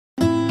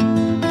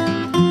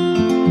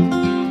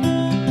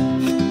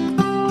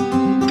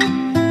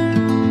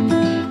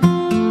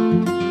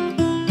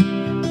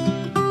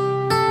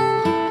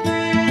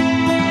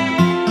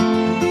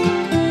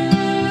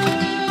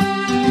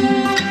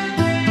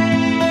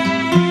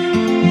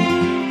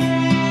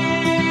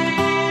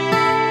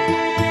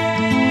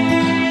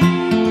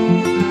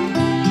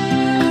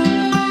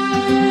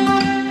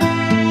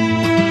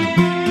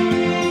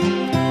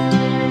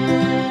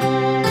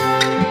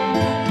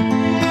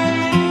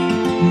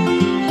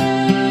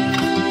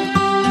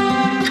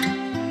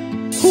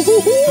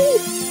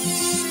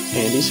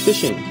Andy's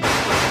Fishing.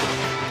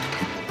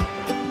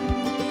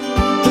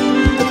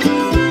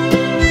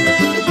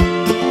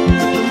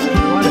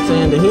 Right, it's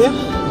Andy here.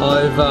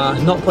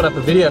 I've not put up a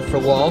video for a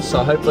while,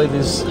 so hopefully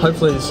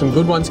there's some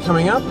good ones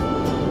coming up.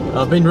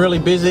 I've been really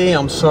busy,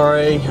 I'm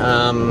sorry.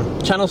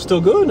 Channel's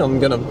still good, I'm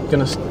gonna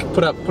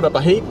put up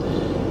a heap.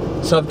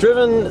 So I've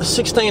driven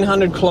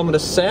 1,600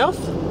 kilometres south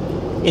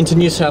into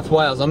New South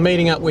Wales. I'm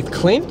meeting up with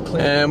Clint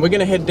and we're going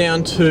to head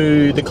down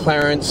to the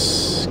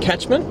Clarence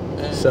catchment.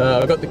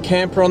 So I've got the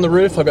camper on the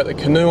roof, I've got the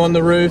canoe on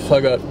the roof,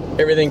 I've got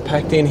everything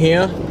packed in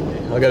here.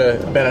 I've got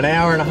about an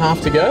hour and a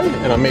half to go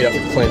and I'll meet up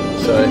with Clint,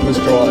 so let's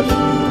drive.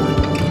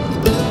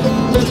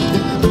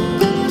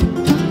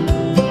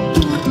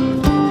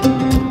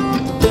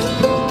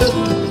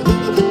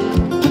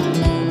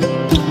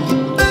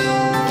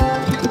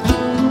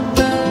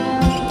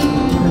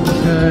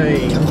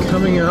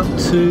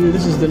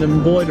 This is the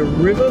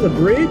Nymboida River, the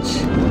bridge,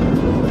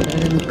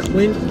 and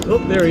Clint, oh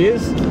there he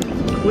is,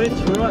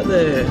 Clint's right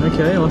there.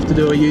 Okay, I'll have to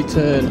do a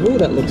U-turn. Oh,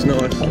 that looks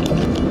nice,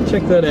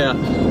 check that out.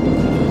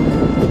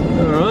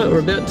 Alright, we're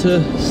about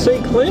to see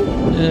Clint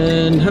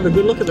and have a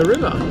good look at the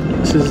river.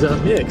 This is,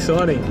 yeah,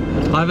 exciting.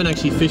 I haven't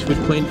actually fished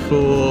with Clint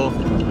for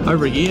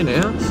over a year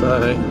now,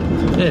 so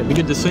yeah, it'd be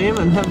good to see him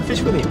and have a fish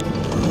with him.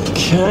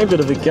 Okay, bit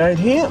of a gate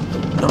here.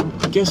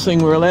 I'm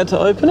guessing we're allowed to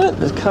open it.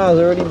 The car's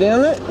already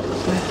down there.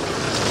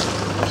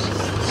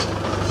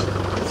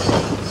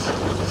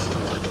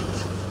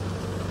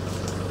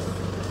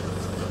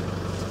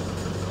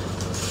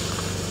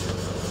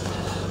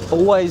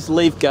 Always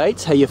leave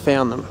gates how you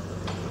found them.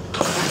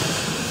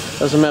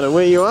 Doesn't matter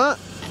where you are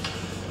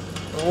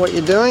or what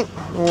you're doing,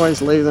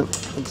 always leave them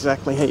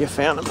exactly how you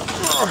found them.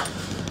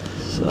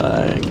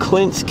 So,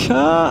 Clint's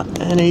car,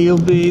 and he'll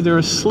be either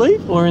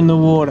asleep or in the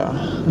water.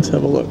 Let's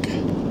have a look.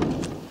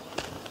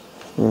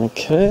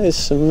 Okay, there's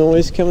some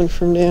noise coming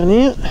from down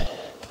here.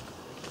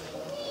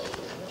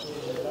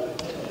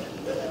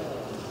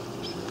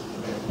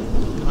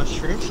 Nice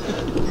shrimp.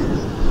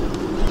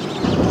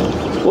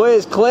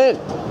 Where's Clint?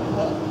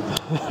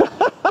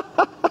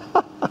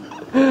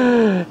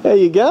 How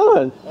you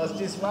going? I was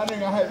just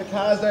wondering, I hope the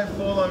cars don't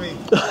fall on me.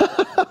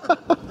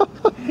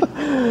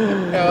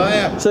 How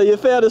are you? So you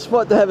found a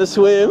spot to have a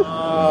swim?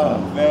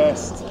 Oh,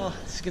 best. Oh,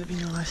 this is going to be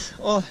nice.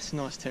 Oh, it's a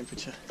nice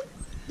temperature.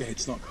 Yeah,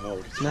 it's not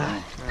cold.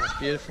 No, it's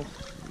beautiful.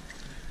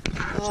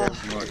 Oh.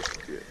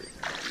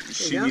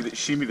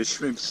 Shimmy the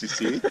shrimps, you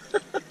see.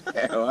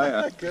 How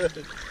are you?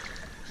 Good.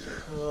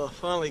 Oh,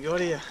 finally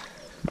got here.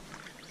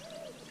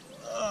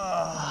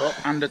 Oh,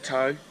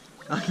 undertow.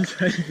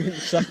 Undertow, you're getting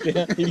sucked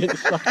out. You're getting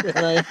sucked out,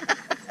 eh?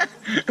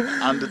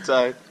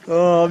 Undertow.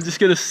 Oh, I'm just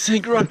going to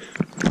sink right.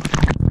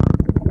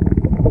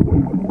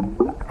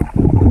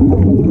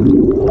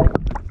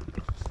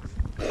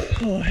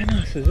 Oh, how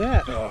nice is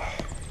that? Oh.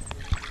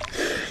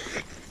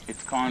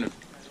 It's kind of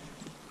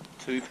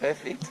too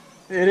perfect.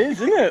 It is,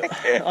 isn't it?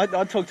 Yeah.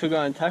 I talked to a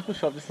guy in tackle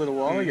shop just a little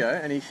while ago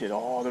and he said,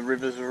 oh, the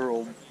rivers are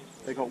all,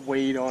 they got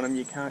weed on them,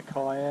 you can't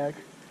kayak.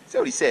 Is that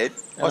what he said?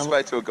 And I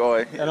spoke to a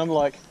guy. And I'm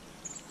like,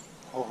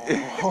 oh.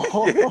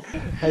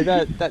 Hey,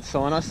 that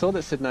sign I saw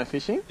that said no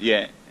fishing?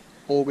 Yeah.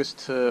 August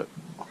to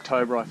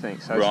October, I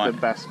think, so right. It's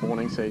the bass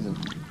spawning season.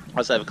 I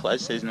also have a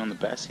closed season on the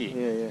bass here.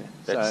 Yeah, yeah.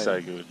 That's so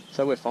good.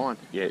 So we're fine.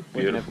 Yeah, beautiful.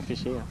 We can have a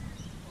fish here.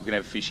 We can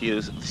have a fish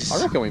here.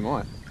 I reckon we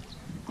might.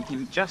 You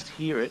can just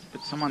hear it,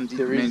 but someone did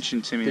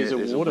mention to me that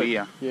there's a weir.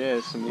 weir. Yeah,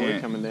 there's some water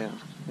coming down.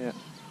 Yeah.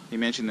 He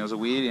mentioned there was a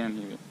weir down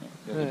here.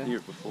 I didn't hear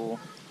it before.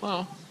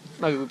 Well,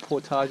 maybe we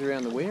portage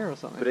around the weir or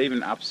something. But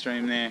even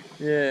upstream there,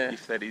 yeah,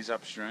 if that is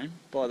upstream.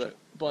 By the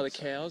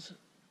cows.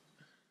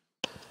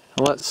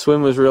 Well, that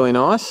swim was really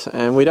nice,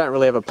 and we don't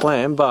really have a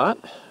plan, but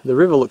the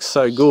river looks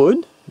so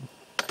good.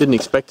 Didn't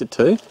expect it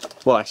to.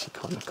 Well, actually,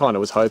 kind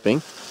of was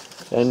hoping.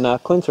 And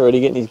Clint's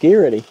already getting his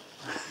gear ready.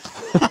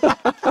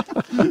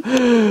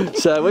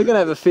 So we're going to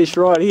have a fish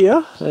right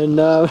here, and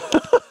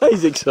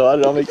he's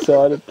excited. I'm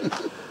excited.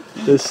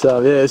 This,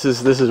 yeah, this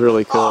is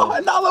really cool. Oh,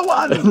 another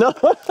one!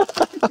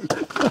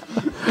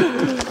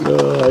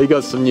 Oh, he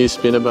got some new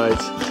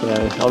spinnerbaits. So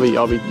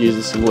I'll be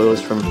using some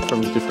lures from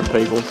different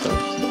people. So.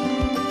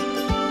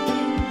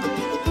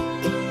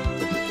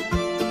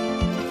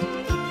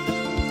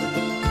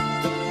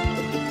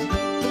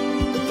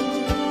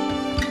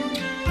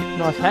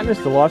 Nice hat,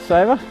 Mr.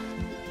 Lifesaver.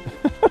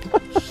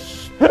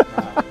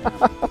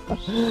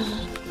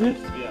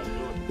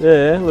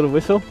 Yeah, a little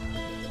whistle.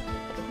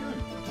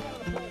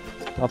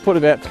 I put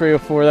about 3 or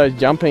 4 of those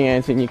jumping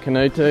ants in your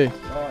canoe too.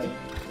 Oh,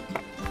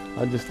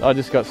 yeah. I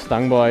just got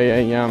stung by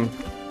a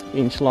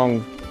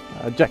inch-long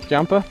jack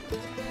jumper,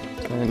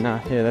 and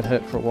yeah, that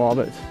hurt for a while,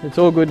 but it's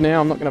all good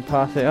now. I'm not going to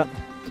pass out.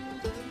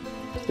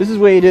 This is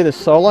where you do the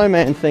solo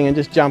man thing and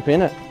just jump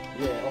in it.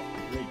 Yeah, off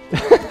the rig.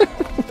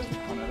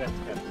 Oh, no, that's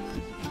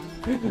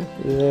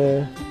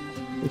Yeah.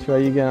 Which way are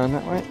you going?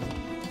 That way?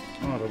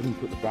 Oh, I didn't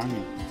put the bung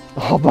in.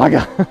 Oh,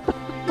 bugger.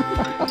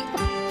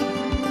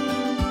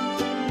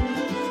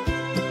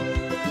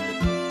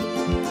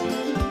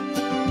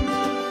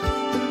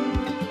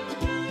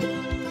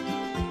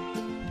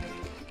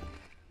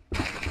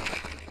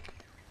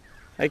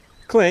 Hey,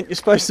 Clint, you're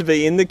supposed to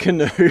be in the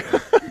canoe.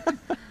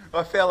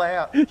 I fell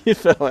out. You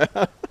fell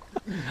out.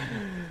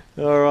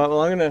 All right.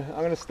 Well, I'm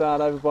gonna start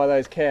over by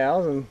those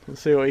cows and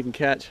see what we can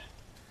catch.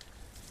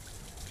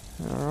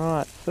 All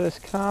right.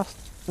 First cast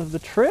of the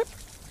trip.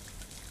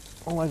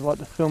 Always like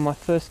to film my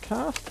first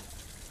cast.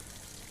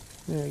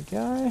 There we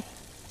go.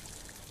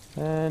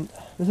 And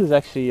this is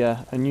actually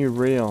a new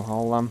reel.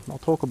 I'll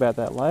talk about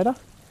that later.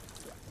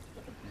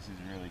 This is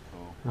really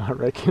cool. I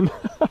reckon.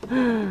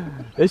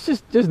 It's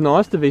just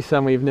nice to be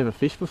somewhere you've never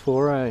fished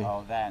before, eh?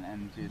 Oh, that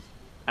and just...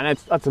 And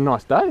that's a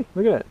nice day.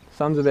 Look at it.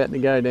 Sun's about to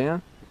go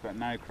down. We've got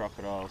no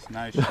crocodiles,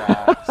 no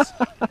sharks.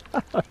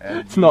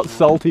 It's not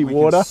salty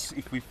water.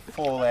 If we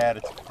fall out,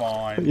 it's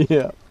fine.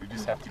 Yeah. We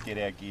just have to get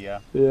our gear.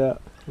 Yeah.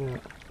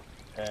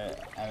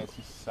 And it's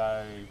just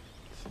so...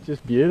 It's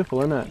just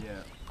beautiful, isn't it?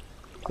 Yeah.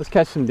 Let's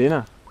catch some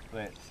dinner.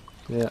 Let's.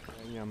 Yeah.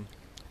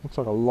 Looks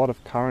like a lot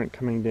of current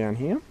coming down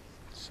here.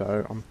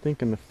 So I'm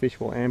thinking the fish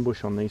will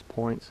ambush on these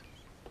points.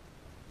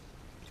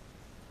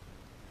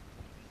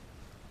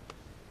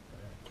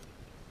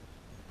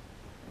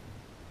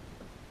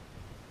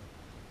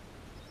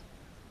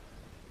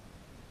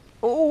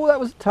 Oh, that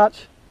was a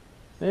touch.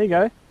 There you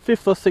go.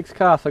 5th or 6th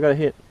cast I got a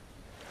hit.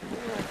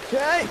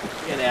 Okay,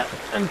 get out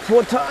and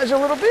portage a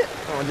little bit.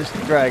 I'll just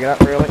drag it up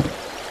really.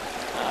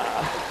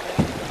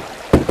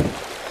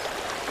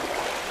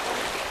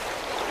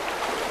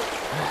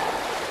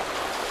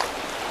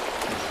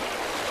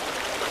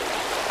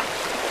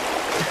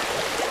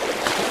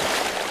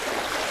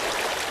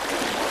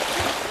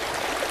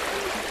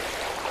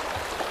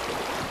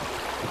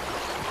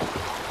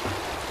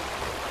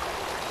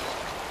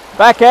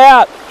 Back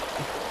out.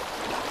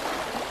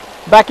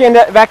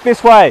 Back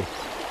this way.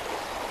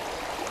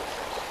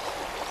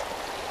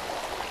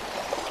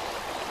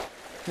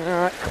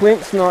 Alright,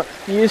 Clint's not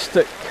used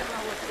to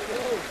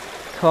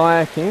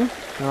kayaking.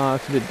 Oh,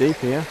 it's a bit deep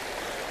here.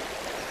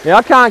 Yeah,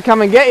 I can't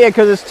come and get you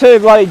because it's too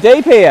bloody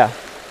deep here.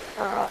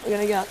 Alright, we're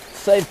gonna go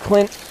save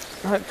Clint,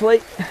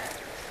 hopefully.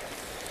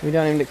 We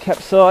don't need to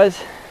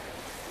capsize.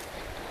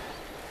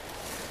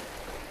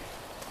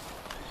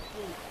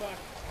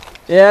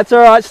 Yeah, it's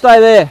alright, stay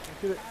there.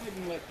 I can't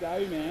even let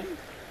go, man.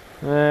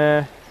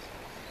 Yeah.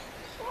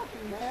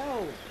 Fucking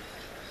hell.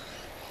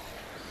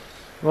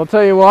 Well, I'll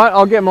tell you what,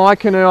 I'll get my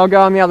canoe, I'll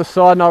go on the other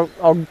side and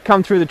I'll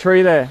come through the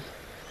tree there.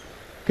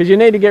 Because you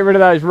need to get rid of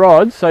those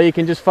rods so you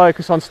can just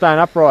focus on staying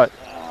upright.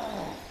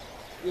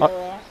 Yeah,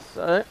 right.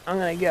 So I'm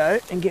going to go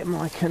and get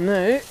my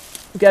canoe,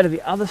 go to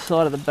the other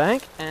side of the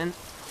bank and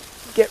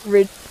get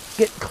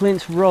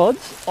Clint's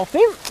rods off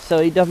him so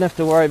he doesn't have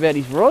to worry about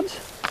his rods.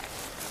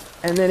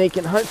 And then he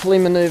can hopefully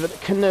manoeuvre the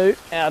canoe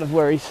out of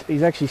where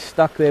he's actually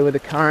stuck there with the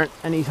current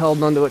and he's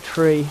holding onto a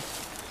tree.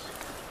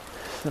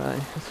 So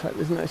let's hope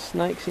there's no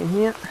snakes in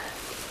here.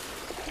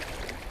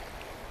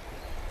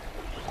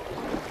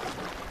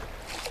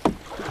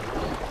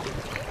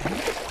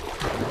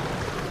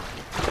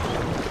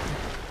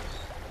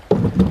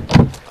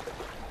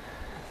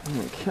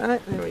 Okay,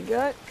 there we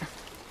go.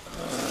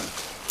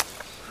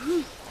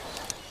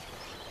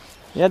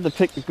 You had to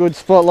pick a good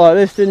spot like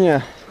this, didn't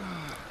you?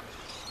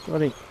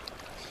 Bloody,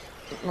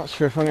 not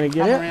sure if I'm going to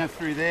get it. Come around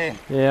through there.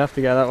 Yeah, I have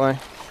to go that way.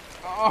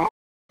 Oh,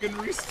 fucking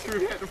wrist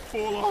through had to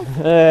fall off.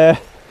 Yeah.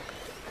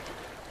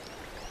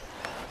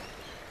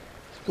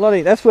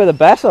 Bloody, that's where the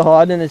bass are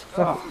hiding in this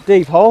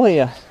deep hole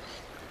here.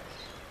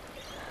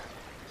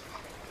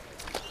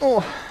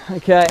 Oh,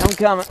 okay, I'm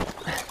coming.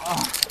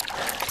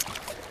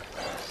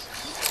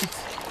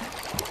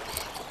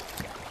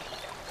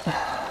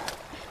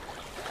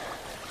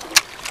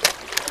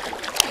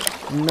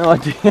 No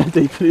idea how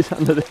deep it is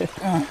under there.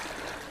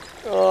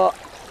 Oh,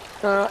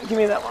 alright, give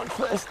me that one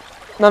first.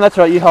 No, that's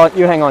right, you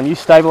hang on, you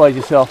stabilise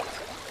yourself.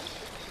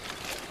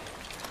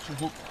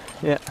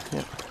 Yeah,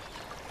 yeah.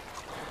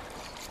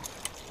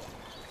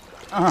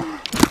 I'm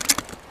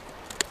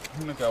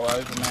gonna go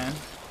over, man.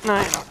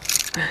 No,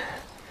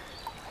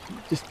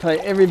 just pay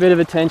every bit of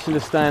attention to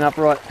staying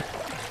upright.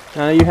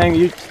 No, you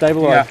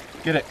stabilise. Yeah,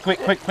 get it, quick.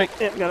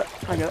 Yep, got it,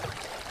 I got it.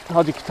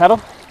 Hold your paddle.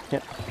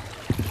 Yep.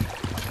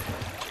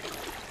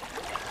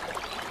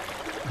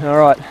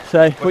 Alright,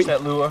 so... What's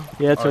that lure?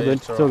 Yeah, it's all good,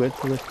 it's all good.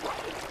 So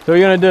what you're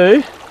going to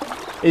do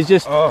is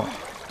just... I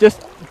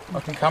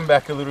can come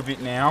back a little bit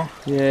now.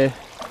 Yeah.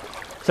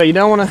 So you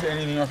don't want to... Is there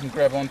anything I can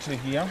grab onto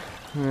here?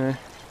 Yeah.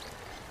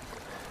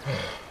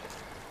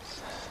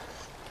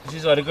 I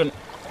didn't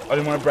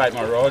want to break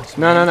my rods.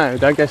 No,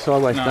 don't go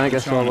sideways, No, don't go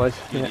sideways.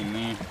 Get in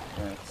there.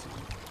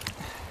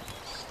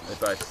 They're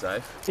both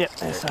safe. Yep,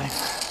 they're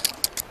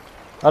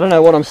safe. I don't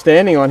know what I'm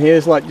standing on here,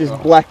 there's like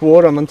just black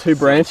water, I'm on two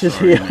branches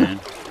sorry, here. Man.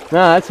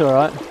 No, that's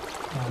alright.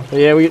 But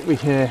yeah, we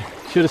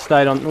should have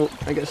stayed on... Oh,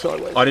 I go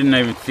sideways. I didn't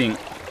even think.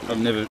 I've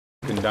never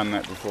done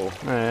that before.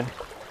 Yeah.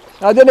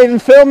 I didn't even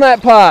film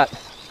that part.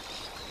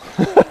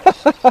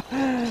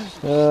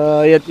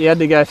 He had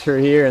to go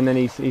through here and then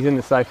he's in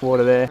the safe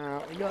water there.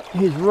 We got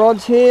his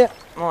rods here.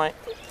 I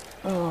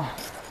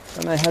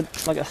don't know how,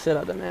 like I said,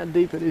 I don't know how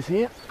deep it is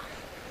here.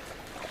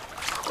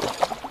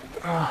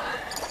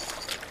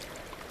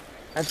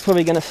 That's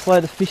probably going to slow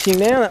the fishing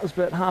down. That was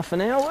about half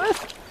an hour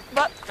worth,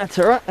 but that's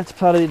alright, that's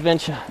part of the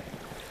adventure.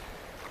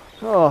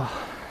 Oh,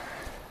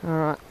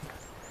 alright.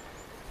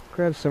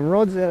 Grab some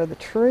rods out of the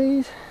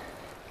trees.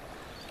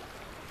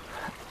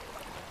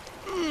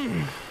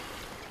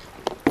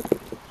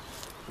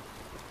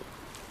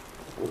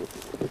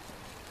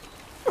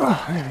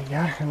 Oh, there we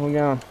go, and we're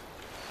going.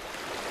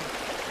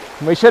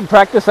 We should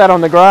practice that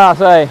on the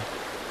grass, eh?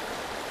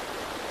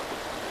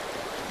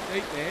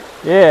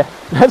 Yeah,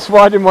 that's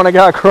why I didn't want to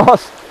go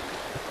across.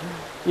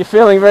 You're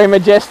feeling very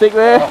majestic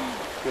there?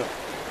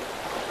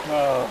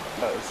 Oh,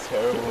 that was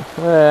terrible.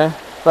 Yeah,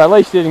 but at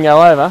least you didn't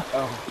go over.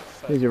 Oh,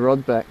 here's your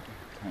rod back.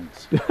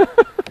 Thanks.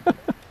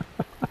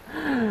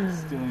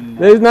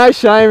 There's no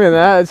shame in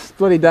that. It's a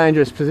bloody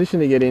dangerous position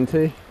to get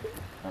into.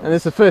 And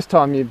it's the first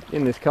time you're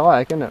in this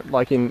kayak, isn't it?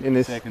 Like in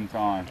this... Second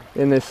time.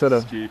 In this sort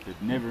of... Stupid.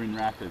 Never in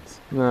rapids.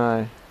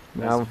 No.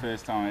 That's the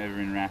first time ever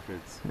in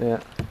rapids.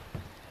 Yeah.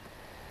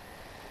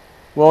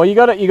 Well, you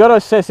got to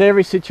assess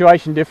every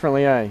situation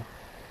differently, eh?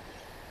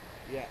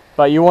 Yeah.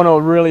 But you want to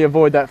really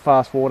avoid that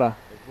fast water.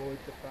 Avoid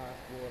the fast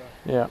water.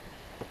 Yeah.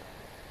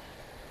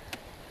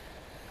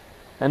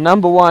 And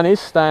number one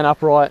is staying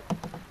upright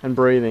and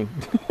breathing.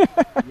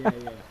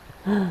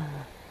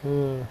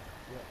 Yeah.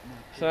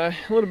 So a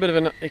little bit of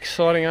an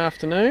exciting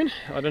afternoon.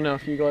 I don't know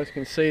if you guys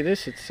can see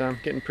this. It's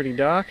getting pretty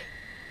dark.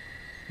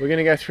 We're going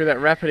to go through that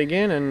rapid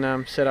again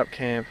and set up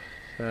camp.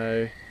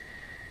 So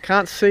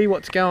can't see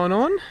what's going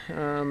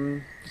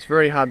on. It's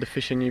very hard to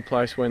fish a new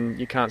place when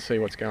you can't see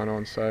what's going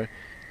on. So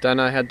don't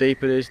know how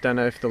deep it is. Don't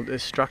know if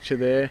there's structure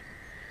there.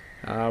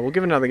 We'll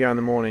give it another go in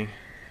the morning.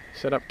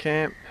 Set up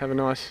camp. Have a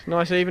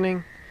nice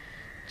evening.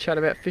 Chat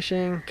about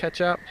fishing. Catch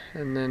up,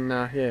 and then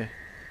yeah,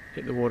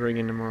 hit the water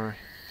again tomorrow.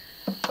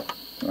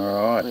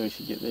 Alright. Maybe we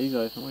should get these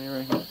open, what do you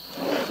reckon?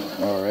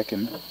 I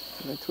reckon.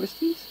 Are they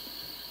twisties?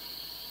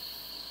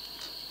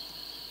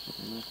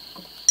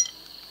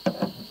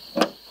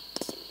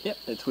 Yep,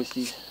 they're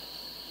twisties.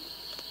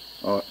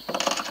 Alright.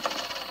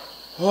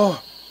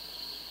 Oh!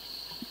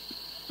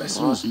 That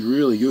smells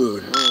really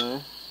good.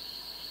 Yeah.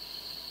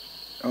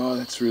 Oh,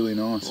 that's really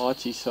nice.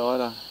 Lychee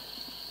cider.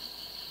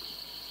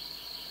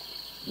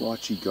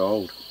 Lychee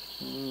gold.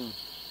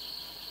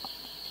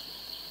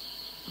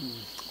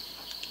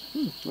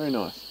 Very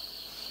nice.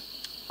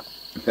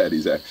 That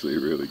is actually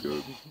really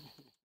good.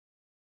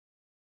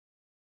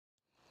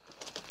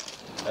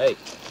 Hey.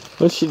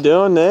 What's she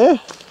doing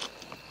there?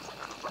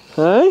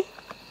 Hey?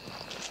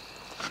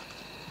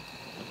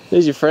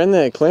 There's your friend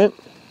there, Clint.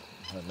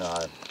 Oh,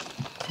 no.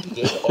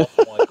 Get off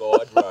my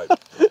guide rope.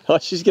 Oh,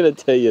 she's going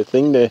to tear your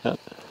thing down.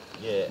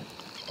 Yeah.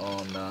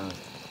 Oh no.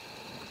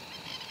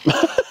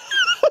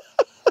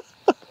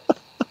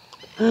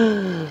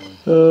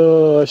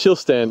 Oh, she'll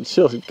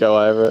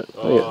go over it.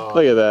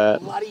 Look at that.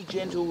 Bloody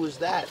gentle was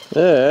that.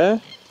 Yeah.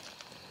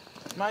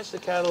 Most of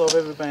the cattle I've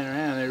ever been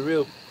around, they're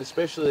real,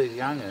 especially the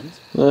young uns.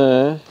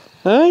 Yeah.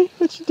 Hey,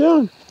 what you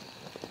doing?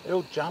 They're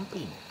all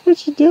jumpy.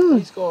 What you doing?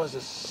 These guys are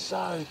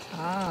so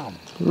calm.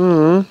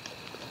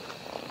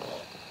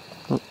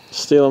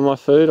 Stealing my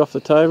food off the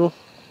table.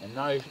 And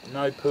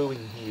no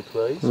pooing here,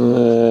 please.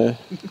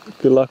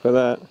 Good luck with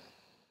that.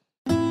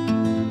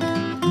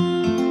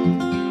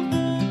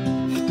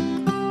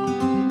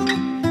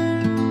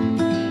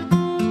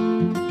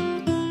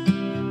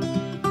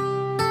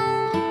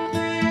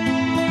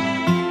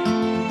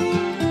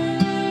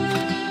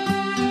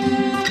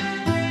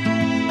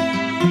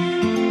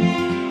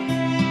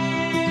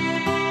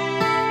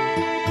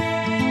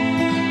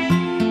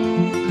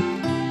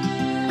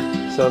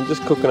 So I'm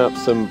just cooking up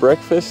some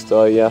breakfast.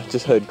 I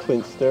just heard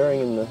Clint stirring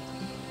in the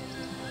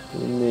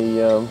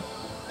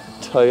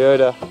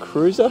Toyota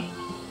Cruiser.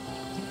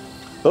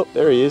 Oh,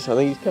 there he is. I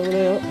think he's coming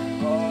out.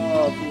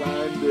 Oh, I've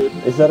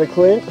landed. Is that a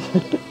Clint?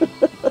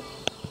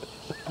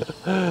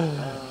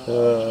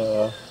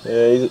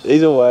 Yeah,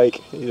 he's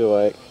awake. He's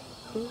awake.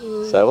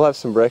 So we'll have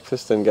some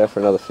breakfast and go for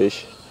another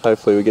fish.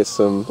 Hopefully we get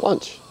some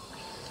lunch.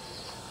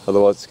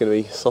 Otherwise it's going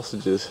to be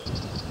sausages.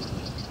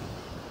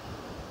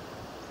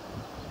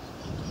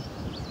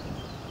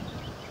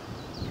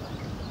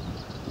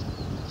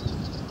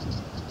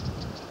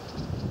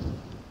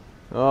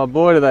 Oh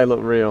boy, do they look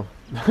real.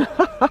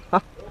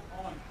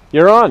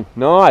 You're on.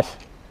 Nice.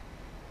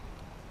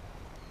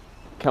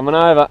 Coming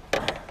over.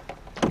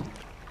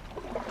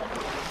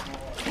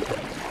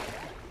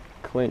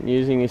 Clint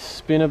using his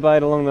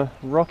spinnerbait along the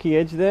rocky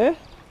edge there.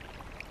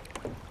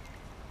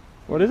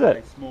 What is it?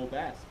 A small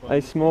bass.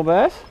 A small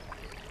bass?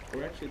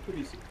 Or actually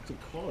it's a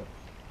cod.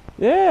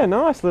 Yeah,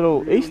 nice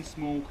little Really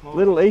small cod.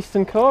 little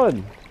Eastern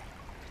Cod.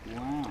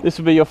 Wow. This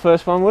would be your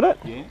first one, would it?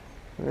 Yeah.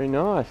 Very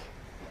nice.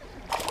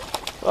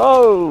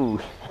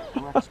 Oh!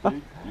 Relax,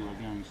 dude. You are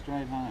going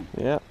straight home.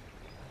 Yeah.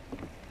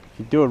 If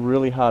you do a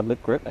really hard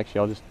lip grip,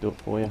 actually I'll just do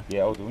it for you.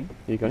 Yeah, I'll do him.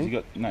 You got Has him? he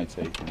got no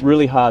teeth?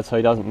 Really hard so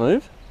he doesn't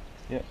move.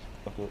 Yeah,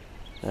 I've got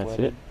That's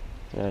flatted. it.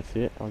 That's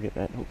it. I'll get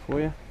that hook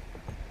for you.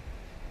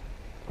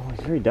 Oh,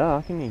 he's very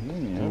dark, isn't he?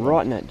 Yeah. And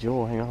right in that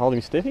jaw. Hang on, hold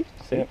him stiffy.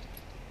 See? Yep.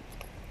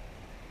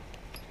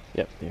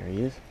 Yep, there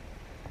he is.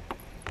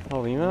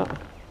 Hold him up.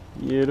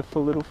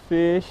 Beautiful little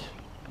fish.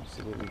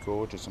 Absolutely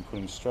gorgeous, and put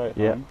him straight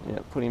Yeah, on. yeah,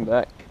 put him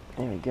back.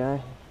 There we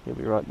go. He'll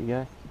be right to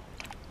go.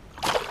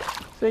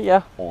 See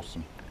ya.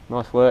 Awesome.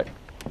 Nice work.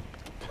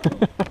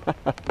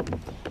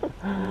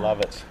 Love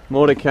it.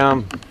 More to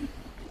come.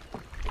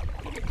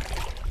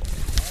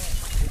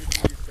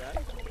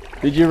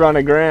 Did you run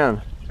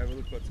aground? Have a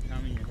look what's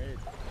coming ahead.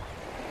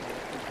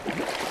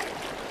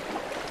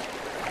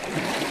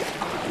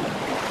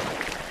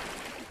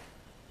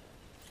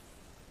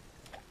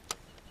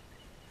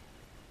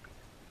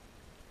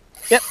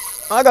 Yep,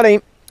 I got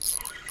him.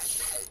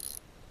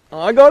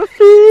 I got a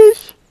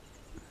fish.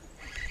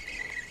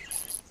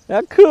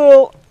 How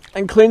cool.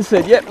 And Clint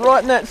said, yep,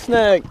 right in that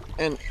snag.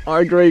 And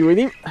I agreed with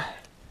him.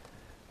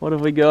 What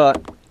have we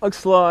got?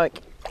 Looks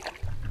like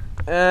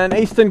an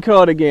Eastern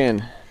Cod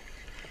again.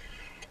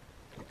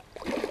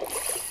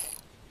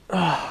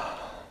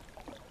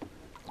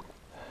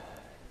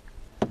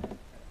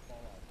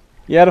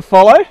 You had to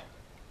follow?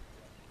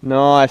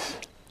 Nice.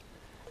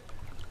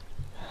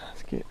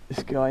 Let's get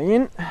this guy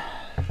in.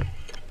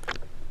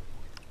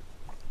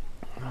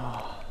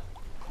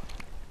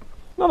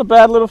 Not a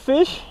bad little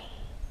fish.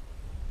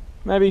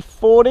 Maybe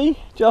 40,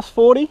 just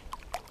 40.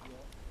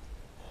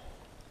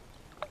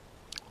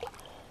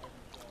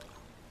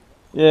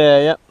 Yeah,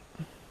 yep.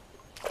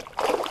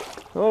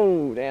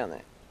 Oh, down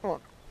there. Come on.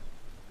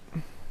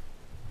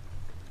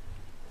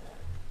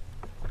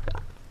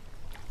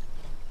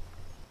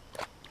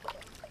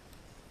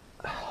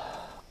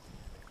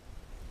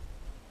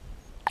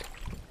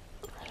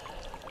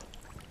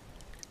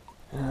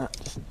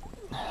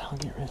 I'll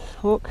get rid of this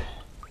hook.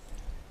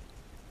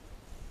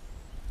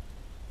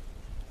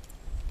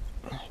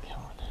 Come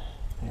on.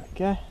 There we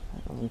go.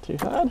 That wasn't too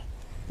hard.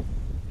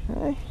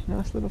 Okay,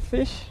 nice little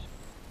fish.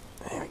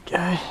 There we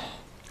go.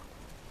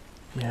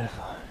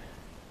 Beautiful.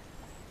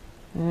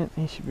 And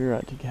he should be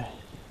right to go.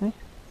 Hey,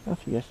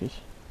 off you go, fish.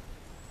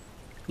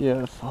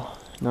 Beautiful.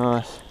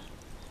 Nice.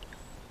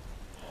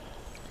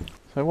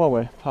 So while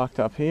we're parked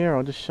up here,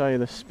 I'll just show you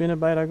the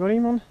spinnerbait I got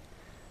him on.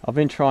 I've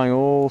been trying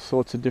all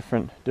sorts of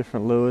different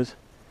lures.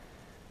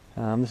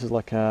 This is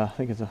like I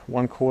think it's a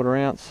 1/4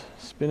 ounce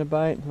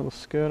spinnerbait, little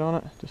skirt on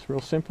it, just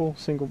real simple,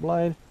 single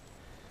blade.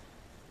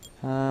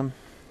 And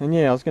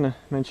yeah, I was going to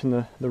mention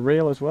the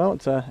reel as well.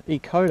 It's a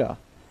Ecooda,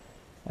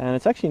 and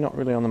it's actually not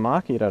really on the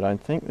market yet, I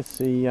don't think. It's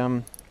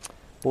the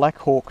Black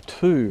Hawk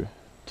II,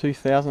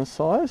 2000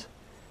 size,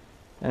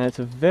 and it's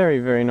a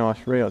very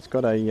nice reel. It's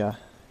got a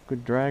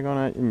good drag on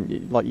it,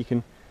 and like you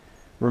can,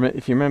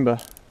 if you remember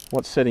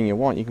what setting you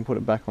want, you can put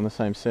it back on the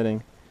same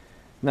setting.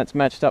 And that's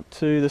matched up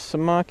to the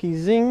Samaki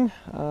Zing,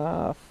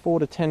 4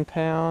 to 10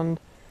 pound,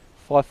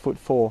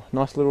 5'4".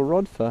 Nice little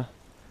rod for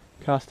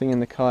casting in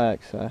the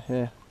kayak. So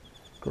yeah,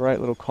 great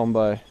little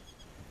combo.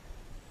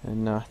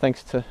 And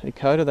thanks to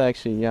Ecooda, they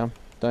actually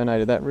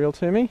donated that reel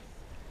to me.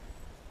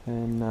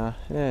 And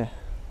yeah,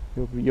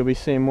 you'll be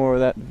seeing more of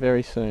that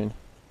very soon.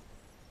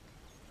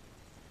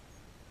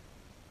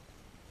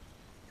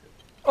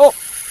 Oh,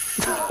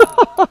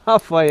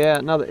 halfway out,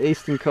 another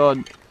Eastern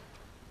Cod.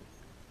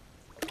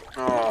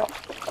 Oh,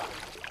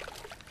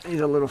 he's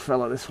a little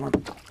fella, this one.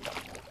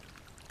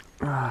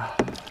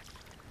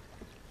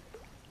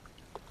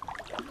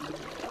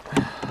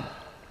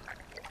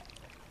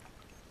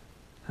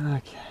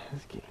 Okay,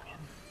 let's get him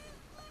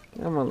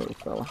in. Come on, little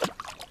fella.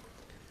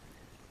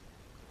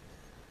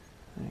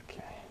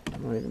 Okay,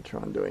 I'm not even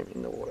trying to do him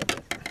in the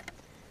water.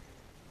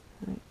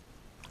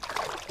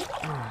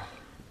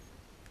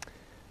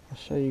 I'll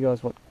show you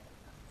guys what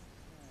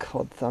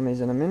cod thumb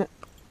is in a minute.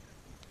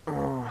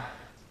 Oh,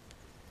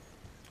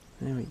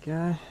 there we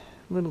go.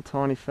 Little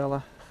tiny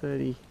fella,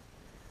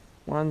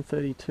 31,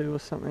 32 or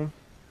something.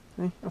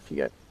 Hey, off you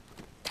go.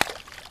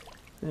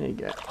 There you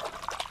go.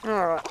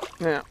 Alright,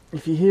 now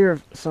if you hear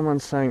of someone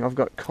saying I've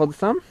got cod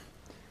thumb,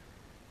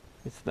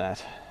 it's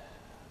that.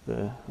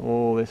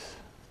 All this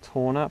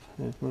torn up,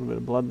 there's a little bit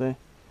of blood there.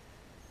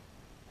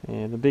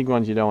 Yeah, the big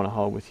ones you don't want to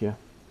hold with your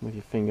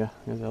finger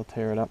because they'll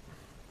tear it up.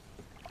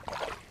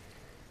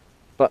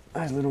 But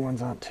those little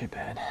ones aren't too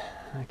bad.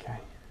 Okay.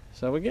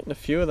 So we're getting a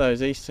few of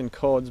those Eastern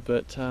Cods,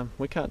 but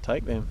we can't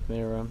take them.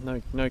 They're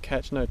no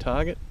catch, no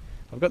target.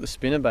 I've got the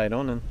spinnerbait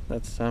on, and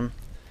that's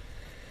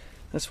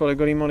what I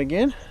got him on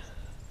again.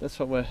 That's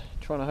what we're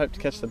trying to hope to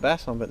catch the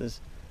bass on, but looks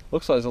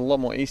like there's a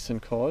lot more Eastern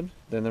Cod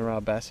than there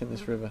are bass in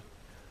this river.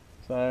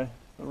 So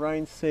the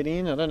rain's set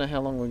in. I don't know how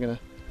long we're going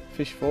to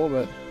fish for,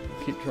 but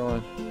we'll keep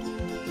trying.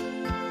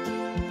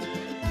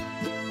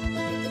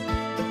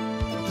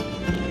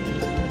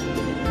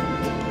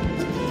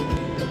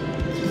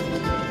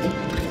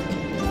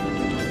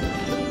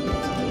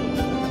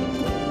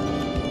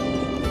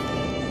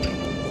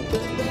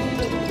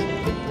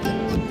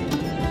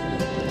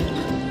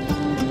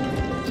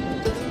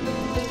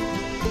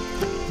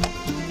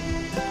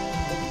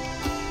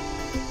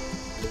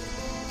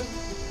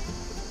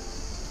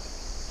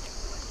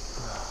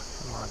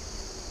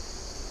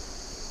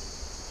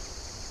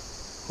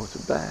 Oh, it's a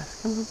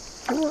bass. Come on,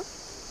 come on.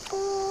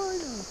 Oh,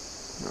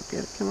 no. I'll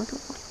get it. Come on, come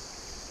on.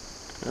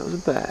 That was a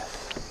bass.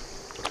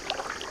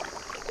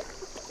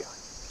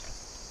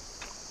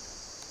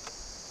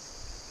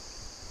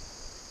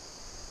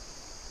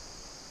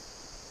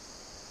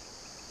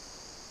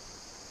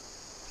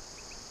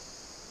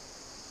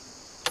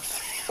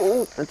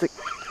 That's a,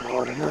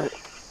 oh, I don't know.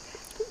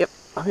 Yep,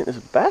 I think there's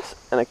a bass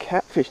and a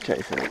catfish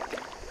chasing it.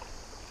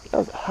 That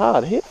was a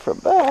hard hit for a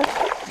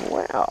bass.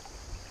 Wow.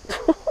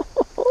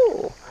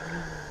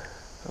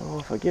 Oh,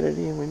 if I get it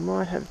in, we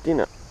might have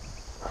dinner.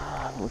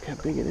 Oh, look how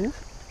big it is.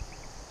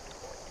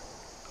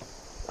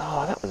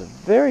 Oh, that was a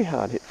very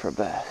hard hit for a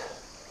bass.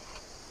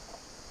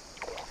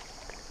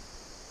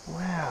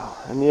 Wow.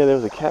 And yeah, there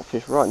was a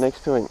catfish right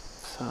next to him.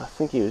 So I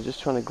think he was just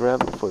trying to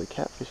grab it before the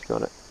catfish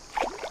got it.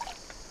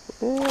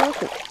 Yeah, I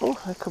reckon, oh,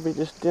 that could be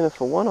just dinner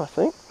for one, I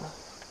think.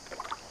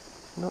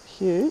 Not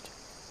huge.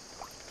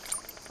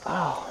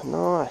 Oh,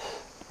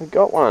 nice. We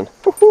got one.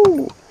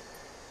 Woohoo!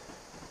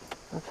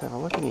 Let's have a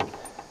look at him.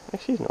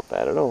 Actually, he's not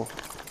bad at all.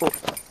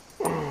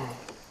 Oh.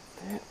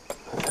 Yeah,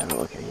 let's have a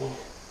look at him.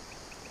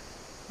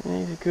 Yeah,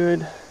 he's a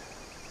good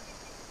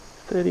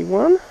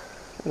 31.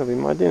 That'll be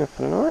my dinner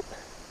for tonight.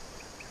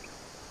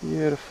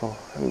 Beautiful.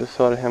 I haven't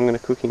decided how I'm going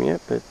to cook him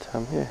yet, but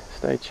yeah,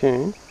 stay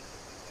tuned.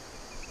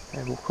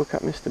 And we'll cook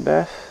up Mr.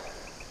 Bass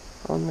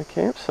on the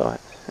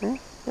campsite. Eh?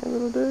 Hey,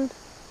 little dude.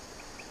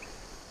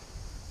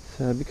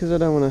 So because I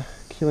don't want to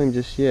kill him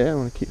just yet, I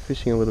want to keep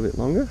fishing a little bit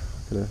longer.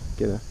 I've got to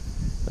get a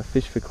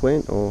fish for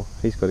Clint, or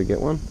he's got to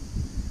get one.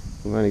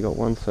 We've only got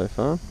one so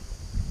far.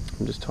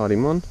 I'm just tied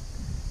him on.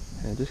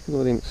 And just going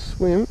to let him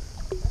swim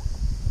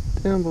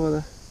down by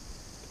the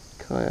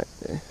kayak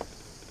there.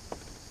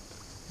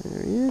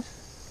 There he is.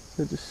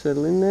 He'll just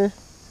settle in there,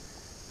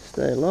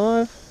 stay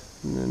alive,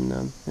 and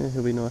then yeah,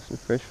 he'll be nice and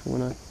fresh for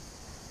when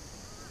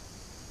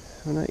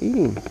I eat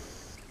him.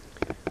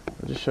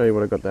 I'll just show you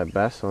what I got that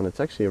bass on. It's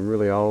actually a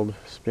really old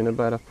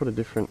spinnerbait. I've put a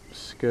different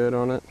skirt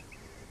on it,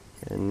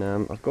 and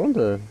I've gone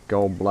to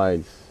gold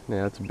blades.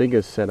 Now it's a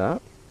bigger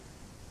setup,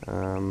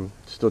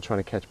 still trying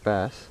to catch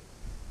bass,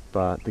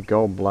 but the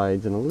gold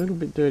blades and a little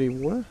bit dirty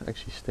water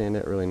actually stand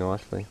out really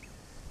nicely,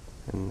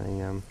 and they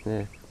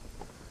yeah,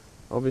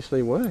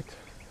 obviously worked.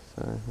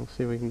 So we'll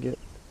see if we can get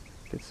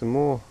some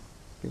more.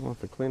 Get one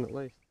for Clint at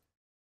least.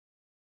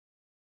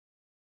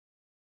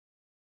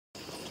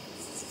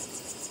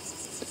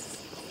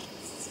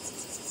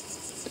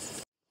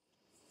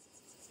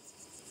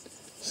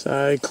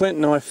 So Clint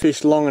and I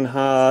fished long and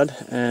hard,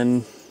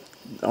 and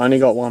I only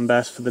got one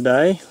bass for the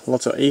day.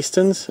 Lots of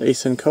Eastern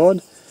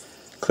Cod.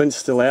 Clint's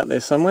still out there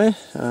somewhere,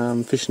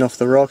 fishing off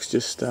the rocks,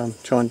 just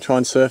try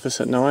and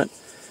surface at night.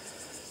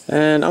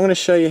 And I'm going to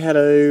show you how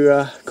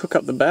to cook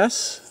up the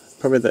bass.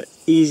 Probably the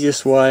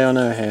easiest way I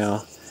know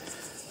how.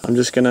 I'm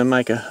just going to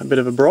make a bit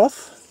of a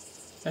broth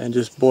and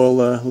just boil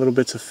the little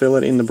bits of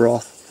fillet in the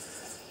broth.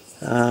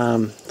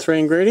 3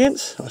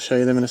 ingredients, I'll show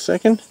you them in a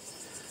second.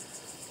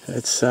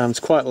 It's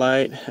quite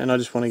late and I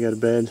just want to go to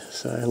bed,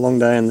 so a long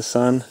day in the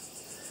sun.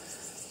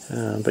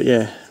 But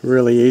yeah,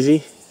 really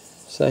easy.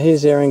 So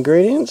here's our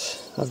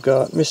ingredients. I've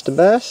got Mr.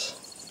 Bass,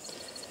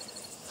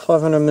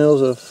 500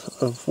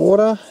 ml of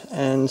water,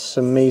 and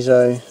some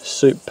miso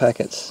soup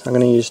packets. I'm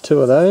going to use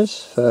 2 of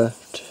those for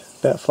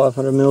about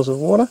 500 ml of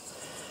water.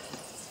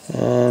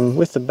 And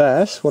with the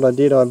bass, what I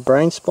did, I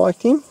brain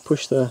spiked him,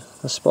 pushed a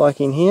spike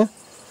in here,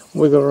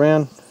 wiggled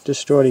around,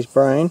 destroyed his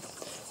brain,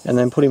 and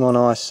then put him on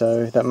ice,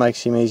 so that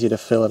makes him easy to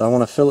fillet. I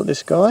want to fillet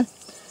this guy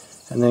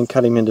and then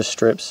cut him into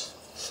strips.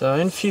 So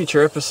in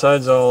future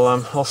episodes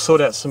I'll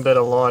sort out some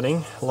better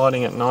lighting.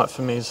 Lighting at night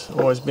for me has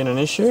always been an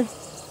issue,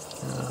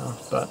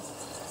 but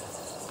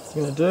what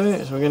we're going to do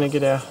is we're going to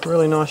get our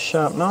really nice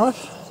sharp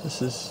knife.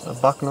 This is a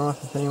buck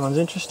knife if anyone's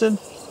interested.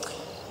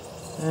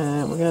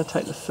 And we're going to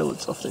take the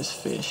fillets off this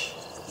fish.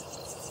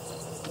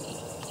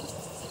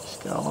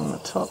 Just go along the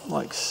top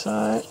like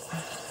so.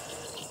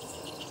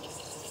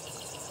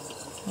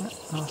 Yep,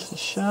 nice and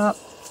sharp.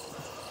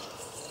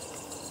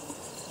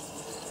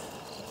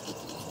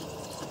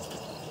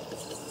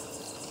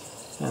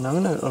 And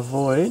I'm going to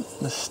avoid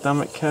the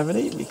stomach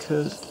cavity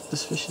because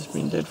this fish has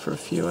been dead for a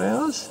few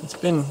hours. It's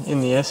been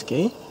in the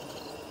esky.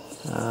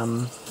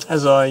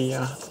 As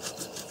I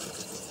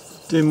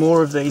do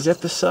more of these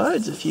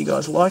episodes, if you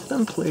guys like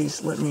them,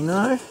 please let me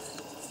know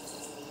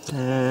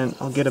and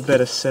I'll get a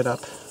better setup.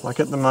 Like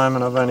at the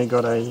moment I've only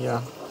got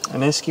an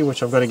esky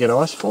which I've got to get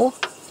ice for.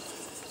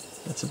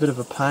 It's a bit of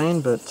a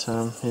pain, but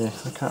yeah,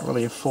 I can't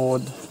really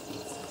afford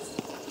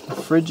a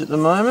fridge at the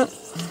moment.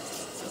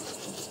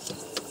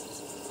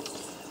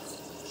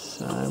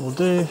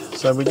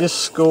 So we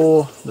just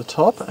score the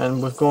top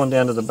and we've gone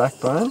down to the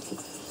backbone,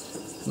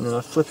 and then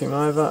I flip him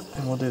over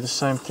and we'll do the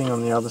same thing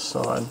on the other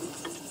side.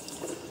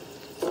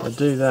 I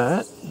do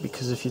that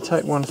because if you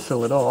take one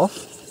fillet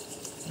off,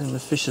 then the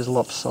fish is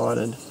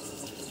lopsided,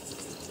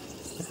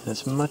 and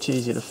it's much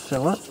easier to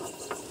fillet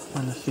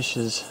when the fish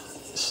is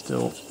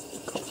still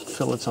got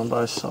fillets on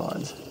both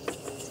sides.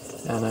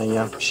 And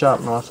a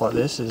sharp knife like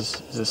this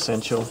is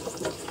essential.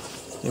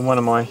 In one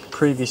of my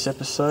previous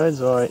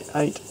episodes I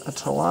ate a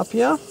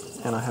tilapia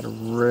and I had a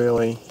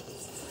really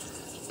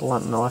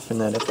blunt knife in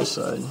that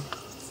episode,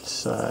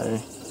 so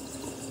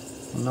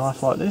a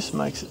knife like this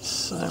makes it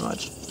so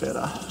much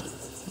better.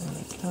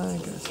 There we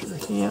go through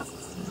here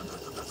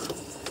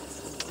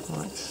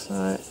like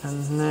so,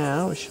 and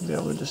now we should be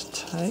able to just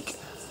take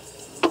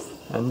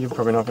And you're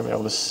probably not going to be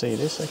able to see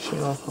this.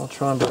 Actually, I'll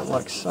try and do it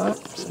like so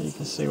you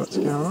can see what's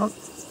going on.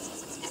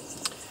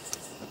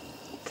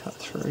 Cut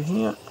through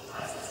here.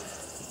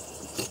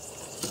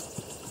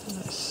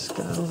 Those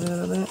scales out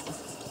of there.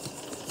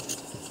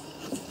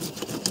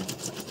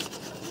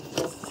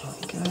 There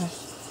we go.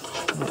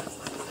 Now,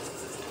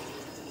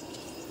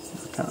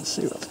 I can't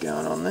see what's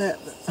going on there,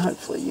 but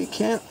hopefully you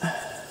can.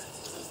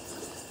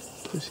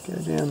 Just go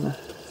down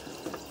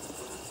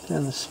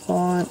the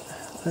spine,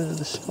 over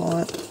the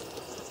spine,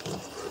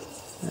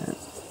 and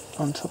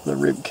on top of the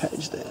rib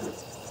cage there.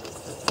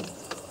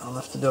 I'll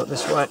have to do it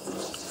this way.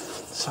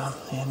 So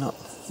yeah, not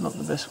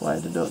the best way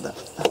to do it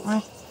that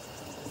way.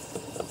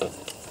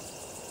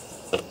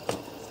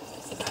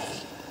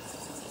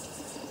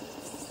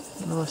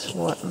 Nice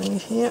white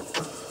meat here.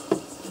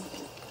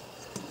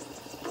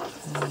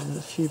 And there's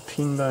a few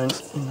pin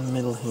bones in the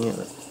middle here.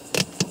 But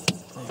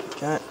there we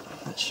go.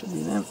 That should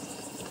be them.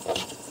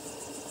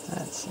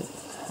 That's it.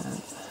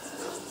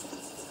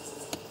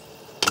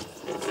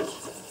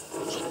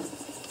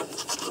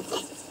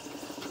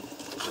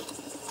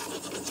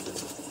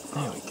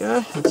 There we go.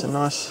 It's a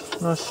nice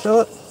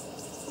fillet.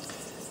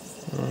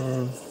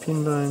 And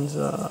pin bones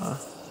are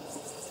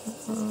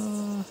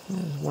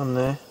there's one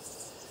there,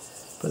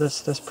 but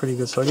that's pretty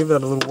good. So I'll give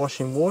that a little wash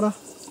in water,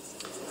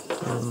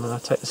 and I'll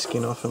take the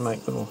skin off and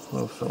make little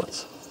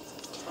fillets.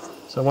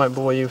 So I won't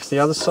bore you with the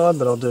other side,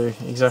 but I'll do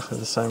exactly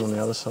the same on the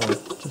other side.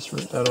 Just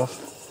rip that off.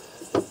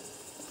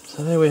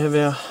 So there we have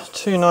our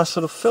two nice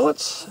little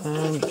fillets,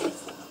 and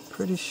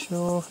pretty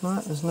sure, no,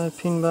 there's no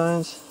pin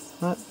bones.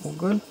 No, all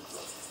good.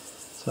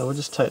 So we'll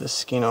just take the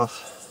skin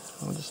off.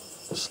 We'll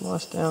just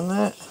slice down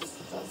that.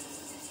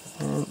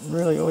 And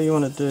really all you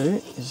want to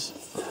do is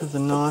have the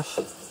knife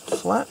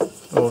flat,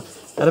 or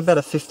at about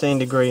a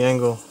 15-degree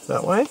angle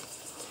that way.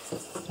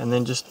 And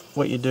then just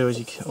what you do is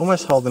you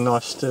almost hold the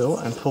knife still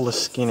and pull the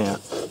skin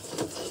out.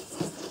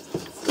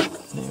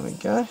 There we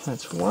go,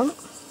 that's one.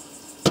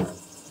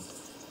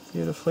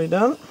 Beautifully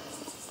done.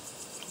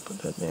 Put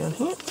that down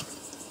here.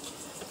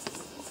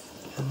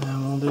 And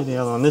then we'll do the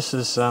other one. This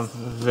is a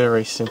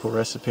very simple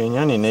recipe, and you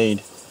only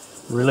need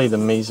really the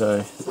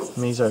miso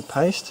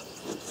paste.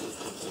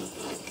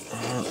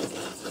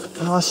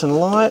 And nice and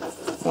light,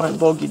 won't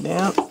bog you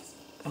down,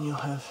 and you'll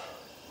have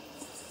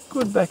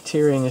good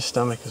bacteria in your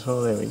stomach as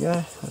well. There we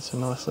go. That's a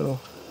nice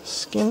little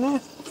skin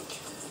there.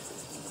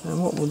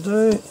 And what we'll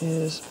do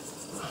is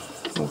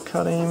we'll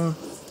cut him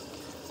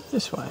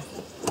this way.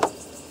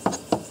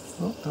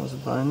 Oh, that was a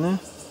bone there.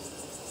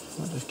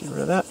 I'll just get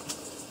rid of that.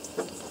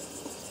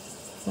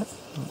 Yep,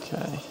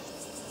 okay.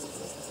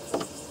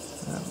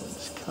 Now we'll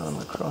just cut them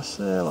across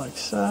there like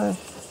so.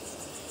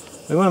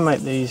 We want to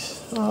make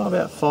these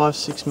about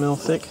 5-6 mil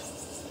thick,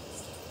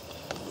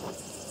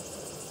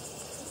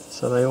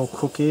 so they all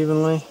cook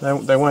evenly.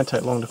 They won't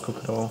take long to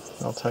cook at all.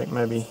 They'll take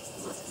maybe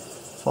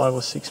 5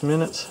 or 6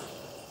 minutes.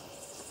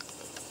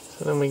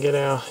 So then we get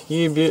our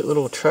U-Butte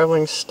little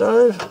travelling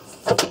stove,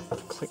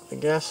 click the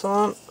gas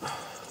on,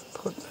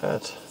 put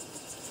that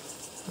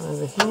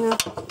over here.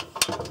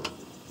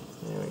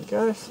 There we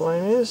go,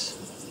 flame is.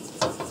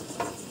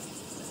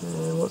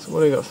 And what do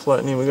we got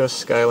floating here? We've got a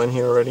scale in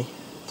here already.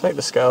 Take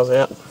the scales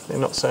out, they're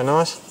not so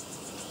nice.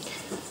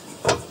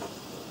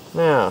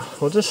 Now,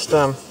 we'll just,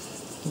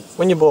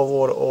 when you boil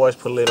water, always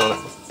put a lid on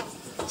it.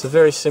 It's a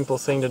very simple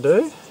thing to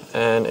do,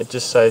 and it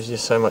just saves you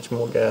so much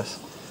more gas.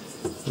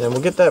 And then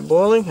we'll get that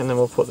boiling, and then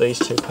we'll put these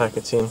 2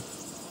 packets in.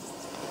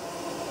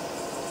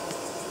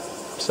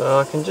 So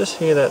I can just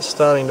hear that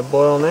starting to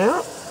boil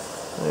now.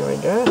 There we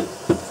go.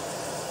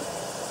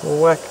 We'll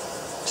whack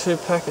 2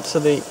 packets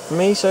of the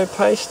miso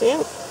paste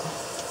in.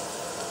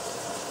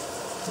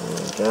 There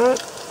we go.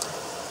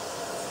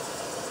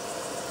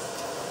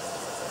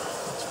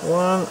 That's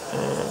 1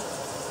 and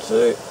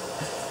 2.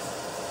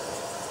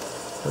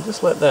 I'll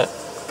just let that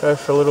go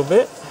for a little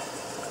bit.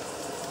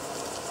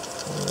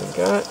 There we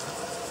go.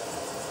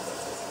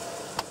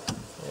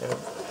 Yeah.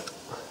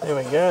 There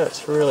we go,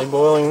 it's really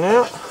boiling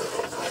now.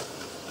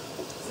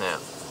 Now,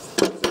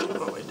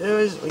 what we do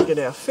is we get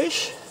our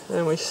fish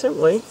and we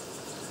simply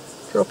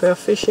drop our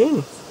fish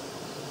in.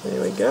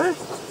 There we go.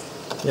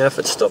 Now if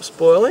it stops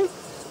boiling,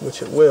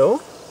 which it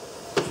will,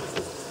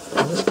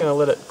 I'm just going to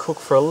let it cook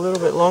for a little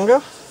bit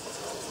longer.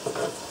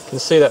 You can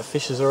see that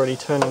fish is already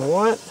turning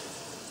white.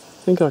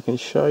 I think I can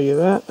show you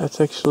that.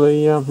 That's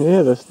actually, yeah,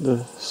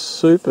 the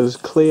soup has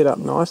cleared up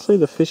nicely.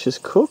 The fish is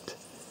cooked,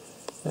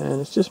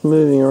 and it's just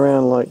moving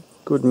around like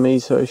good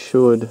miso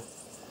should.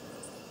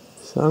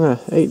 So I'm going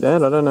to eat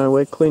that. I don't know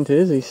where Clint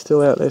is. He's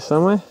still out there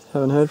somewhere.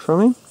 Haven't heard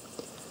from him.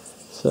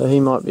 So he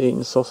might be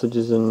eating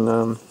sausages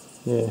and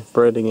yeah,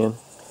 bread again.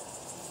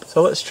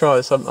 So let's try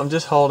this. I'm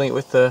just holding it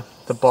with the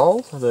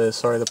bowl,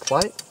 the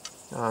plate,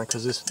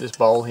 because this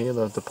bowl here,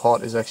 the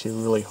pot, is actually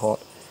really hot.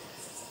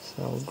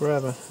 So I'll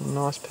grab a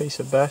nice piece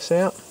of bass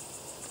out.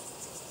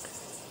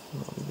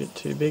 Might be a bit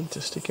too big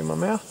to stick in my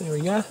mouth. There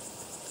we go.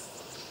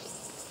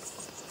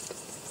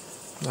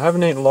 I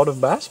haven't eaten a lot of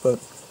bass, but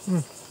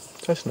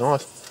tastes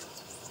nice.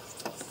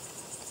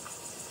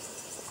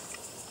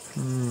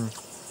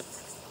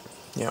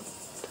 Yep.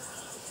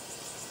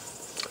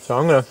 So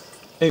I'm gonna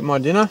eat my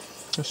dinner.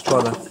 Let's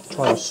try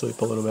the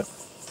soup a little bit.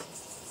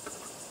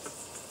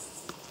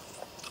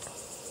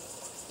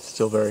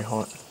 Still very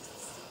hot.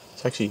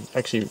 It's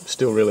actually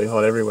still really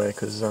hot everywhere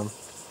because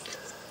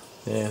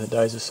yeah, the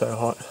days are so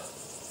hot.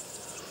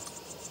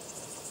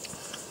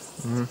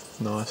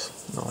 Nice.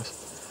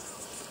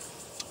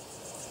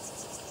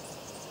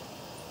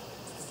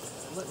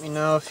 Let me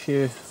know if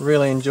you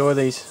really enjoy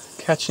these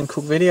catch and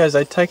cook videos.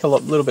 They take a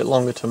little bit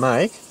longer to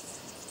make,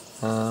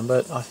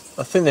 but I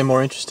think they're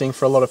more interesting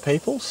for a lot of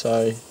people.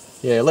 So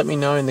yeah, let me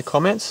know in the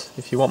comments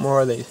if you want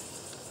more of these.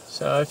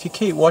 So if you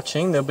keep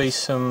watching, there'll be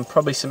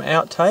probably some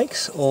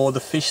outtakes or the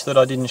fish that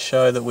I didn't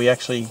show that we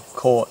actually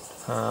caught.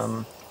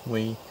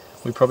 We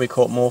probably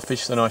caught more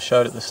fish than I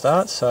showed at the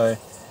start. So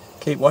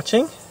keep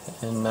watching,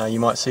 and you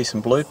might see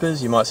some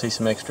bloopers. You might see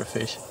some extra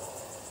fish.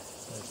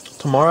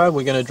 Tomorrow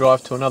we're going to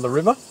drive to another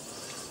river,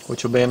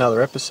 which will be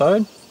another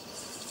episode,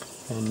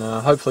 and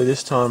hopefully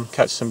this time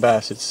catch some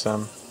bass. It's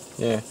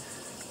yeah,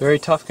 very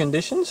tough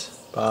conditions,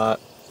 but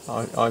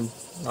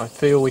I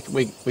feel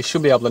we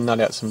should be able to nut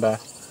out some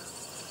bass.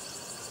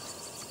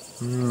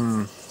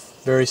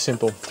 Very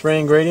simple. 3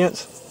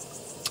 ingredients,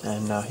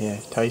 and yeah,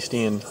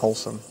 tasty and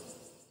wholesome.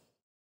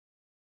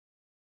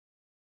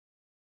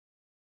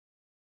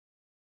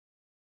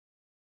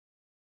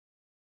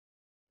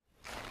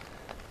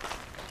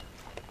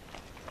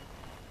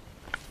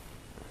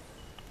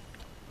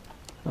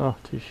 Oh,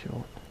 too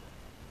short.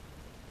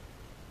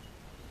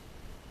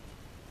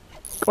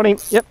 Got him.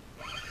 Yep.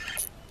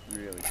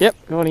 Really? Yep,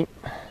 got him.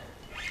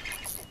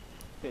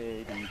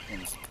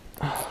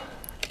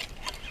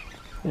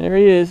 There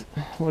he is.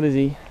 What is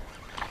he?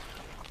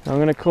 I'm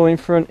going to call him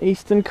for an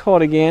Eastern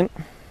Cod again.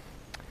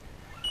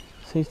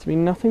 Seems to be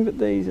nothing but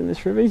these in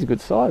this river. He's a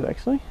good size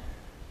actually.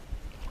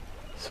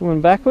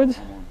 Swimming backwards.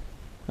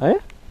 Oh yeah?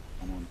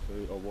 I'm on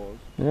 2. I was.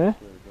 Yeah?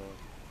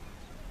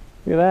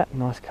 Look at that.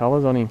 Nice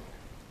colours on him.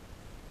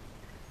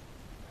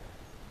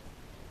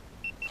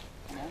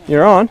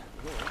 You're on?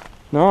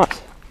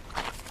 Nice.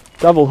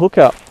 Double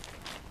hookup.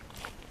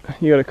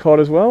 You got a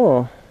cod as well,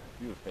 or?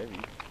 You were heavy.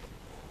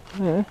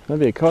 Yeah, that'd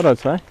be a cod, I'd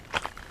say.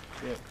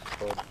 Yeah,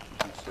 cod.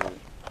 Absolutely.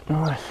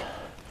 Nice.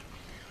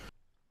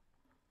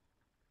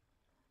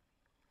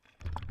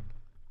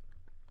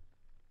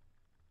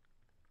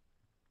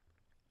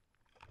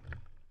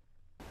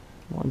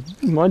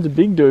 Mine's a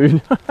big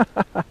dude.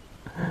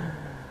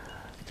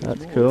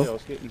 That's cool. Yeah, I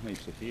was getting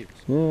heaps of hits.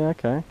 Yeah,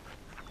 okay.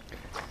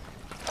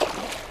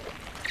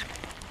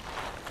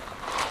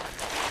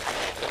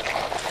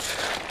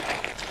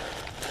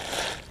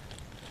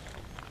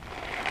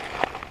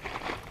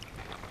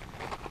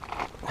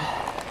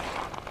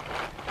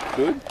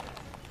 Good?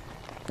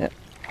 Yep.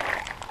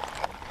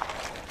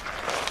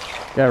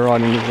 Go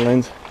right into the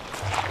lens.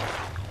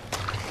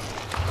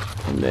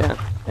 And down.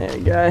 There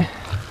we go.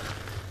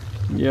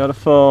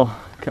 Beautiful.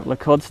 A couple of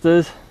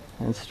codsters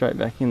and straight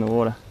back in the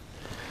water.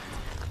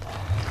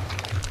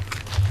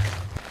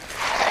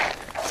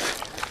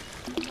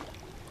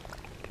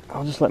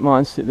 I'll just let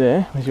mine sit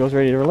there. Is yours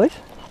ready to release?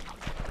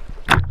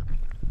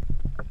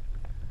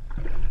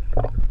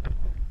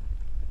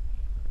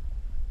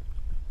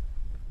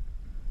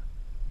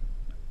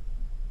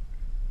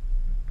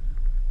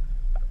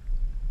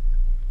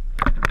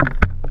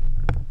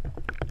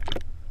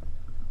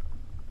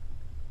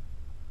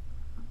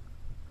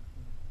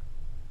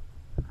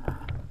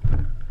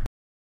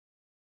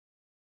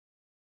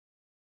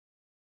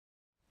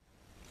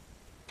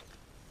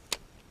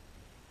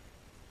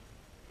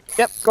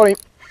 Yep, got him.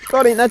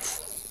 Got him.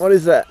 That's, what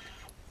is that?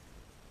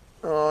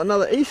 Oh,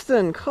 another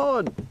Eastern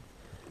Cod.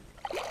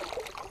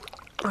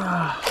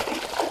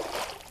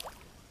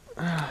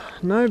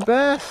 No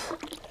bass.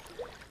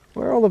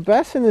 Where are all the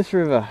bass in this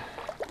river?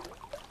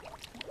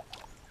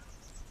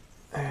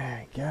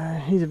 There we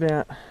go. He's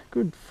about a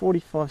good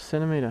 45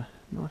 centimetre.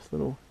 Nice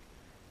little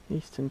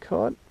Eastern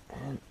Cod.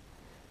 And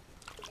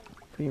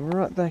put him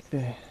right back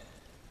there.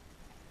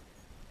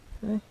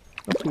 Okay,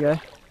 off we go.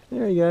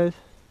 There he goes.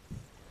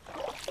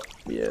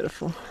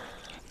 Beautiful.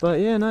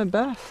 But yeah, no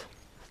bass.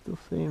 Still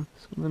see him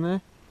swimming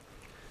there.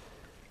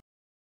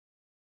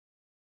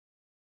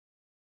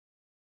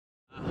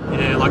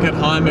 Yeah, like at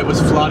home it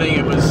was flooding.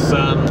 It was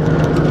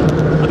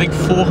I think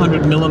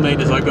 400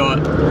 millimeters I got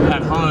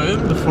at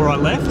home before I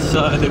left,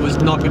 so there was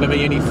not going to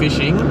be any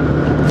fishing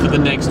for the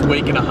next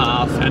week and a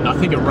half, and I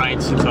think it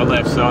rained since I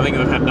left, so I think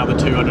I've had another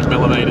 200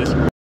 millimeters.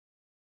 I'm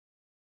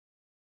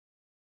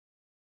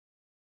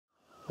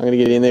going to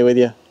get in there with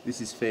you.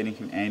 This is Clint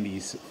and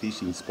Andy's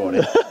fishing spot.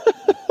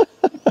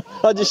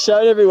 I just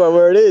showed everyone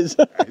where it is.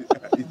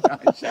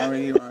 Don't show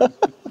anyone.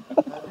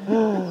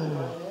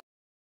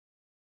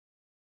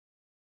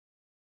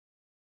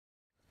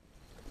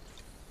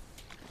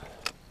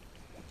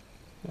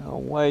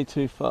 Going way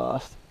too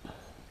fast.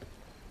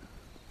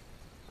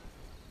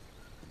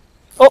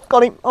 Oh,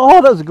 got him.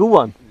 Oh, that was a good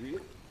one.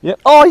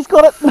 Yep. Oh, he's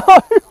got it. No.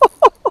 What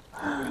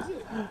is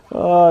it?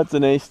 Oh, it's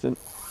an Eastern.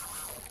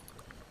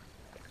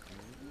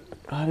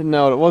 I didn't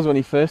know what it was when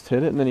he first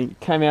hit it, and then he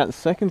came out the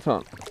second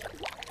time.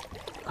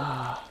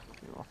 Ah,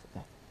 get off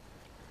there.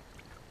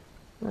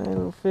 Hey,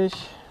 little fish.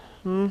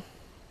 Oh,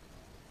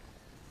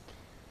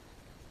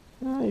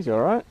 he's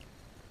alright.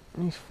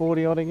 He's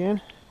 40 odd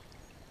again.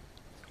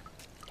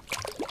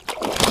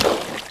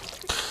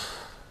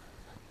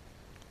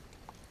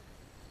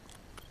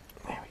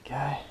 There we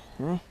go.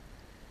 Get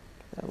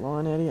that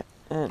line out of you,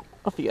 and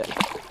off you go.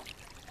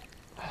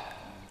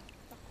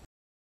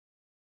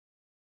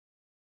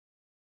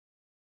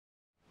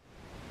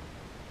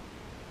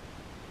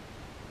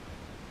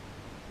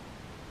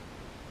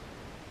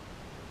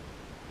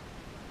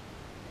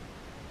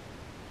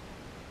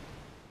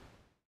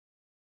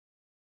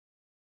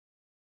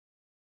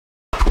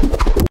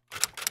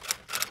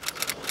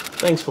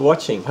 Thanks for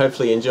watching,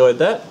 hopefully you enjoyed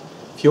that.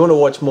 If you want to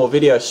watch more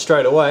videos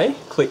straight away,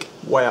 click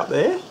way up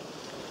there.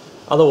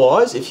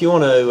 Otherwise, if you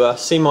want to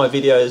see my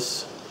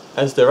videos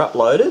as they're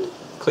uploaded,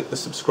 click the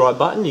subscribe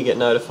button, you get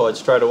notified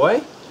straight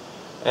away.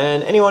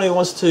 And anyone who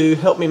wants to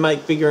help me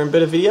make bigger and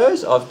better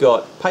videos, I've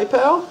got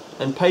PayPal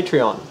and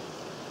Patreon.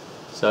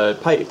 So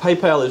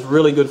PayPal is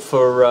really good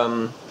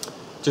for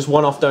just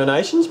one-off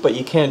donations, but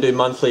you can do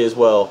monthly as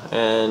well.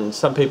 And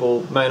some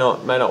people may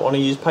not want to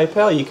use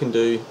PayPal, you can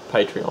do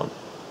Patreon.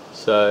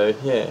 So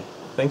yeah,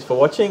 thanks for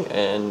watching,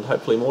 and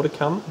hopefully more to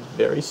come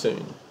very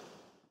soon.